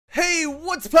Hey,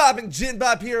 what's poppin'?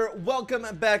 JinBop here. Welcome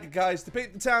back, guys, to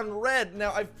Paint the Town Red.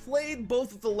 Now, I've played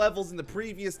both of the levels in the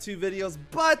previous two videos,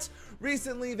 but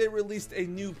recently they released a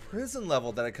new prison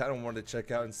level that I kind of wanted to check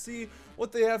out and see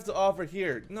what they have to offer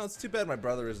here. No, it's too bad my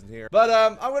brother isn't here. But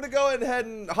I'm gonna go ahead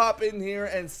and hop in here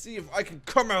and see if I can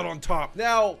come out on top.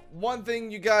 Now, one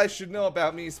thing you guys should know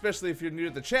about me, especially if you're new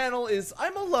to the channel, is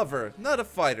I'm a lover, not a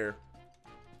fighter.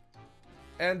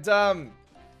 And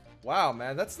wow,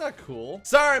 man, that's not cool.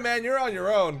 Sorry, man, you're on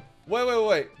your own.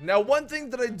 Wait. Now, one thing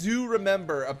that I do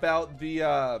remember about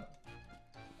the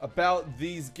about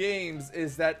these games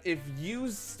is that if you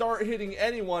start hitting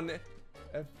anyone,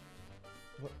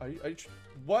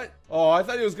 what? Oh, I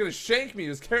thought he was gonna shank me. He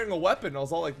was carrying a weapon. I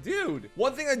was all like, dude.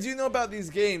 One thing I do know about these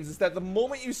games is that the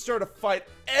moment you start a fight,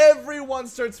 everyone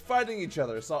starts fighting each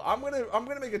other. So I'm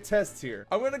gonna make a test here.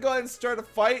 I'm gonna go ahead and start a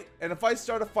fight, and if I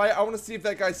start a fight, I want to see if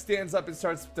that guy stands up and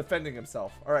starts defending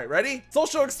himself. All right, ready?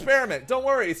 Social experiment. Don't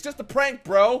worry, it's just a prank,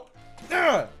 bro.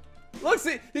 Look,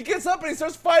 see, he gets up and he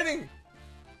starts fighting.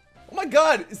 Oh my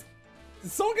God, is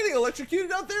someone getting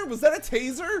electrocuted out there? Was that a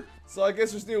taser? So I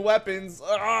guess there's new weapons.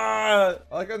 I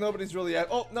like how nobody's really at.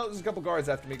 Oh no, there's a couple guards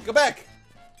after me. Go back.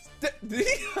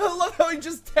 I love how he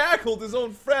just tackled his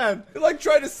own friend. He like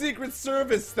tried to Secret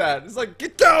Service that. It's like,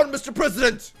 get down, Mr.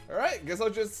 President. All right, guess I'll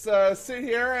just sit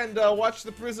here and watch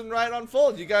the prison riot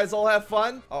unfold. You guys all have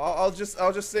fun. I'll just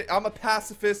say I'm a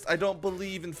pacifist. I don't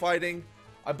believe in fighting.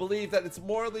 I believe that it's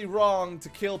morally wrong to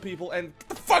kill people and get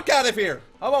the fuck out of here.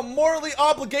 I'm gonna morally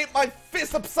obligate my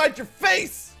fist upside your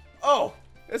face. Oh,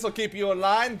 this'll keep you in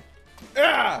line.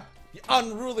 You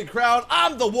unruly crowd,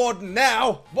 I'm the warden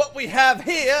now. What we have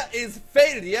here is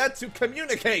failure to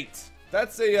communicate.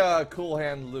 That's a Cool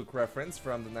Hand Luke reference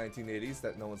from the 1980s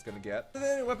that no one's gonna get. Are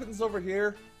there any weapons over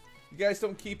here? You guys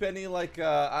don't keep any, like,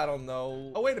 I don't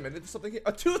know. Oh, wait a minute, there's something here.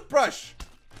 A toothbrush.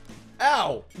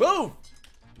 Ow, move.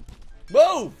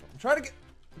 Move! I'm trying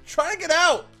to get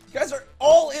out! You guys are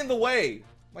all in the way!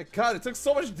 My God, it took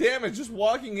so much damage just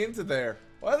walking into there.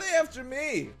 Why are they after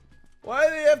me? Why are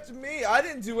they after me? I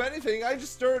didn't do anything. I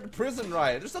just stirred a prison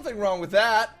riot. There's nothing wrong with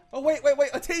that. Oh, wait.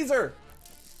 A taser!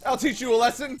 I'll teach you a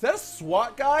lesson. Is that a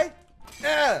SWAT guy?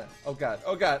 Oh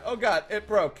God. It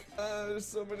broke. There's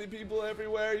so many people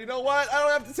everywhere. You know what? I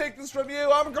don't have to take this from you.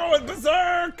 I'm going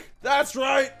berserk! That's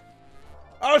right!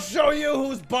 I'll show you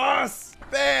who's boss!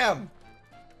 Bam!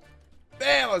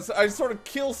 Bam! I sort of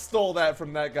stole that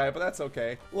from that guy, but that's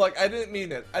okay. Look, I didn't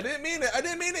mean it. I didn't mean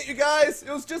it, you guys! It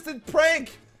was just a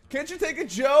prank! Can't you take a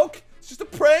joke? It's just a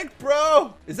prank,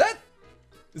 bro! Is that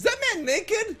man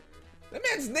naked? That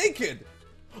man's naked!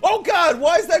 Oh God,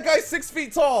 why is that guy 6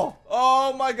 feet tall?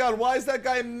 Oh my God, why is that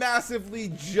guy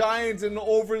massively giant and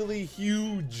overly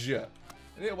huge? I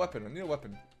need a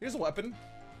weapon, Here's a weapon.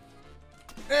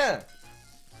 Did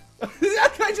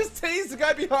that guy just tased the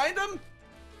guy behind him?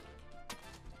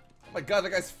 Oh my God, that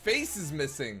guy's face is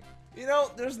missing. You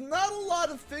know, there's not a lot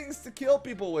of things to kill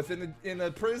people with in a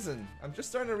prison. I'm just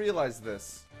starting to realize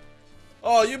this.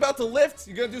 Oh, you about to lift?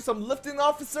 You gonna do some lifting,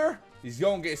 officer? He's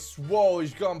gonna get swole.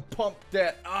 He's gonna pump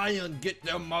that iron, get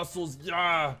them muscles.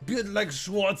 Yeah, good like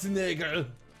Schwarzenegger.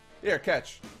 Here,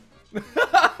 catch.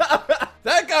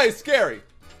 That guy is scary.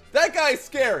 That guy is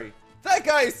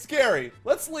scary.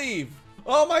 Let's leave.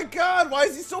 Oh my God, why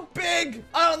is he so big?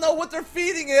 I don't know what they're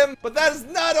feeding him, but that is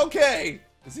not okay.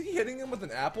 Is he hitting him with an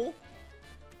apple?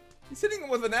 He's hitting him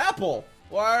with an apple.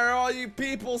 Why are all you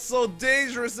people so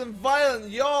dangerous and violent?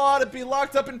 Y'all ought to be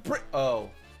locked up in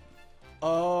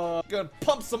Oh, gonna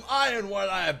pump some iron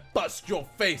while I bust your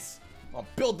face. I'll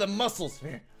build the muscles.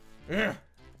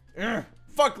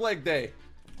 Fuck leg day.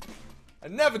 I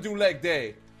never do leg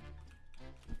day.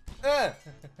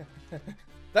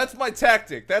 That's my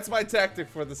tactic. That's my tactic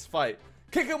for this fight.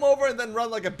 Kick him over and then run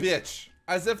like a bitch.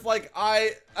 As if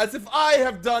I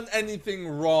have done anything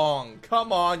wrong.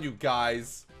 Come on, you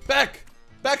guys. Back,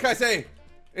 I say.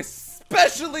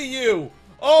 Especially you.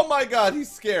 Oh my God,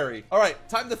 he's scary. All right,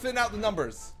 time to thin out the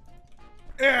numbers.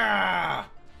 Yeah.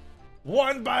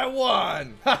 One by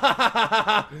one. All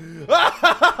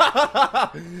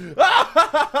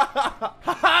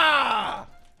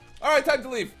right, time to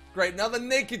leave. Great, now the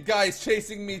naked guy is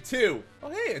chasing me too. Oh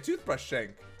hey, a toothbrush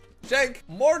shank. Shank,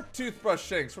 more toothbrush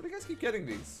shanks. Where do you guys keep getting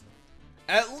these?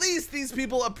 At least these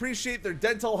people appreciate their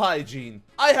dental hygiene.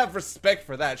 I have respect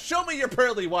for that. Show me your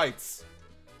pearly whites.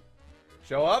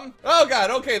 Show them. Oh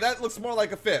God, okay, that looks more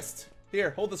like a fist. Here,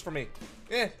 hold this for me.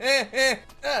 That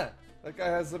guy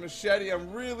has a machete.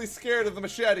 I'm really scared of the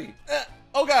machete.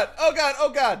 Oh God.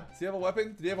 Does he have a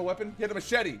weapon? Did he have a weapon? He had a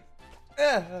machete.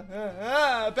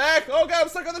 Back! Oh God, I'm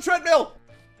stuck on the treadmill!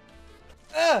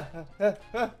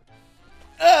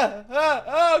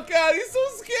 Oh god, he's so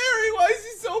scary. Why is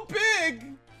he so big?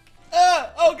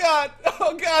 Oh god,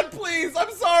 please,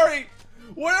 I'm sorry.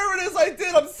 Whatever it is I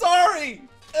did, I'm sorry.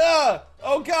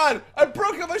 Oh god, I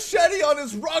broke a machete on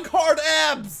his rock hard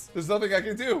abs. There's nothing I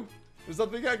can do. There's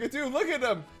nothing I can do. Look at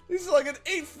him. He's like an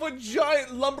 8-foot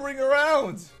giant lumbering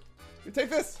around. You take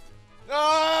this.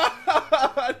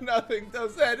 Nothing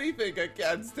does anything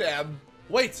against him.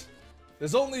 Wait,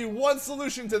 there's only one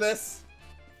solution to this.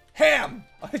 Ham!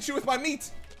 I'll hit you with my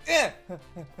meat.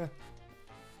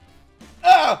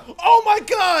 Oh my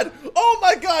god! Oh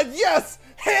my god, yes!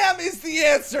 Ham is the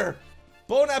answer!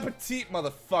 Bon appetit,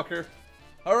 motherfucker.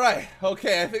 Alright,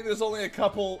 okay, I think there's only a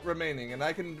couple remaining, and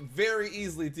I can very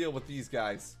easily deal with these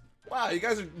guys. Wow, you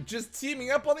guys are just teaming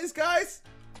up on these guys?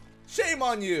 Shame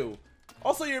on you!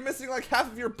 Also, you're missing like half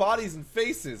of your bodies and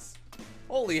faces.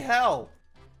 Holy hell.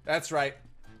 That's right.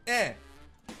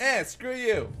 Screw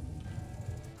you.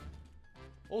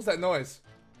 What was that noise?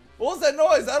 What was that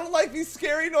noise? I don't like these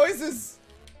scary noises.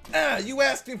 You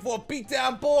asking for a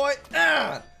beatdown, boy?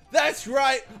 That's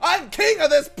right. I'm king of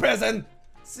this prison.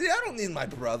 See, I don't need my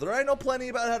brother. I know plenty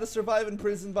about how to survive in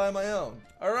prison by my own.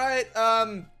 All right,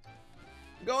 going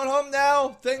home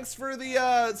now. Thanks for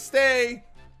the stay.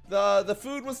 The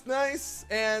food was nice,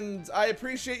 and I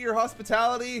appreciate your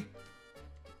hospitality.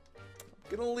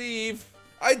 I'm gonna leave.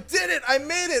 I did it! I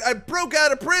made it! I broke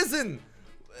out of prison!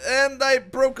 And I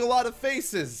broke a lot of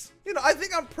faces. You know, I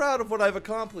think I'm proud of what I've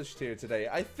accomplished here today.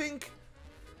 I think,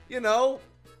 you know,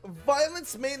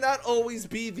 violence may not always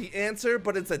be the answer,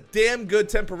 but it's a damn good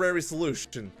temporary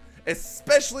solution.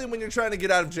 Especially when you're trying to get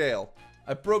out of jail.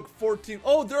 I broke 14.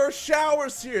 Oh, there are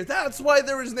showers here. That's why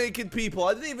there was naked people.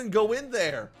 I didn't even go in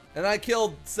there. And I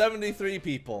killed 73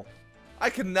 people.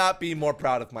 I could not be more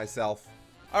proud of myself.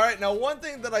 All right, now one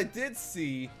thing that I did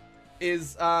see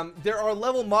is there are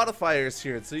level modifiers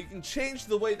here, so you can change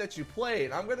the way that you play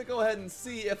it. I'm gonna go ahead and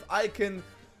see if I can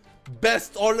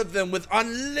best all of them with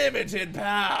unlimited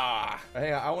power.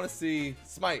 Hang on, I want to see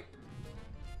Smite.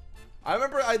 I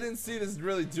remember I didn't see this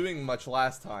really doing much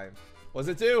last time. Was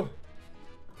it do?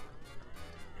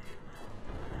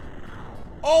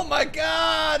 Oh my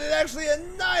god, it actually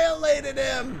annihilated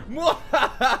him!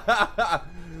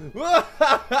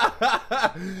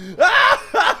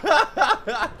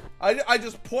 I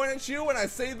just point at you and I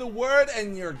say the word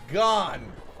and you're gone.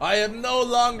 I am no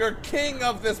longer king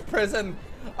of this prison.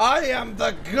 I am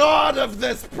the god of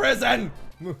this prison.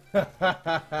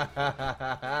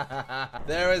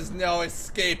 There is no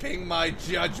escaping my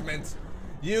judgment.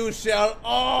 You shall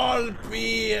all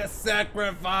be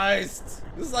sacrificed.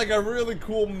 This is like a really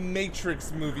cool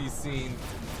Matrix movie scene.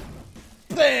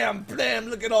 Bam, bam,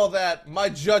 look at all that. My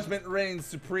judgment reigns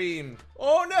supreme.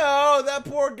 Oh no, that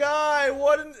poor guy.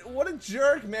 What a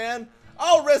jerk, man.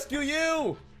 I'll rescue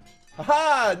you.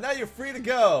 Haha, now you're free to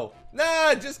go.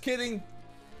 Nah, just kidding.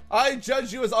 I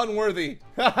judge you as unworthy.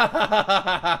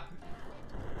 Does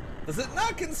it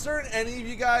not concern any of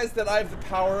you guys that I have the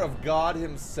power of God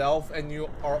himself and you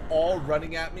are all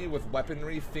running at me with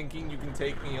weaponry thinking you can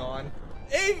take me on?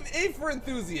 A for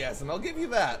enthusiasm, I'll give you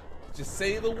that. Just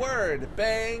say the word.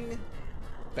 Bang.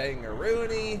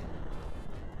 Bang-a-rooney.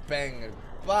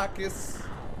 Bang-a-bacchus.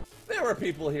 There were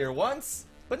people here once,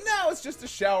 but now it's just a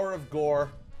shower of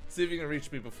gore. See if you can reach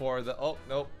me before the... Oh,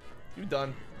 nope. You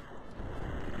done.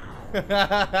 How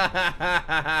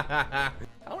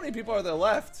many people are there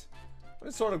left?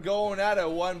 We're sort of going at it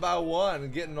one by one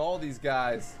and getting all these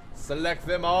guys. Select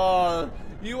them all.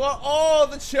 You are all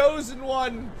the chosen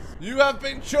ones. You have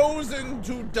been chosen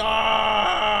to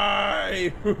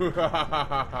die.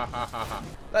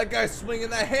 That guy's swinging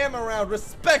the ham around.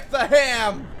 Respect the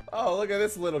ham. Oh, look at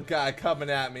this little guy coming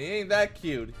at me. Ain't that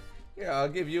cute? Here, I'll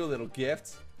give you a little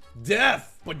gift.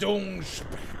 Death.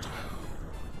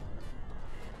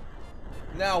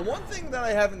 Now, one thing that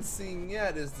I haven't seen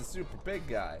yet is the super big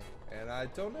guy. And I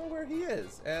don't know where he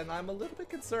is. And I'm a little bit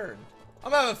concerned.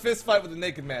 I'm gonna have a fist fight with a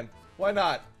naked man. Why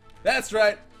not? That's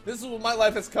right. This is what my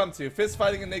life has come to. Fist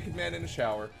fighting a naked man in a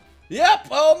shower. Yep.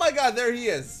 Oh my god, there he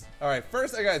is. Alright,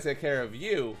 first I gotta take care of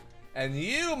you. And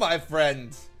you, my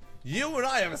friend. You and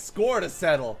I have a score to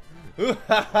settle. It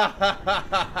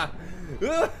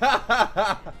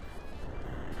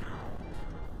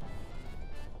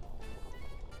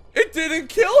didn't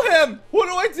kill him! What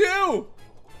do I do?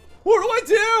 What do I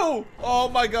do? Oh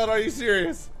my god, are you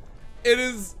serious? It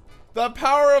is... The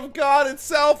power of God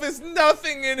itself is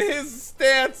nothing in his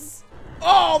stance.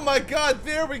 Oh my god,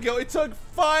 there we go. It took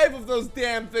 5 of those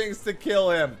damn things to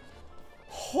kill him.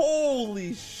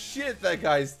 Holy shit, that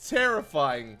guy's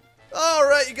terrifying.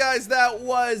 Alright, you guys, that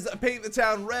was Paint the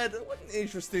Town Red. What an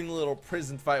interesting little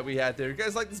prison fight we had there. If you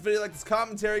guys like this video, like this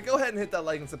commentary, go ahead and hit that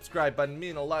like and subscribe button. It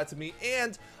means a lot to me,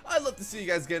 and I'd love to see you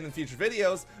guys again in future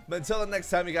videos. But until the next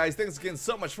time, you guys, thanks again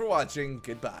so much for watching.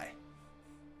 Goodbye.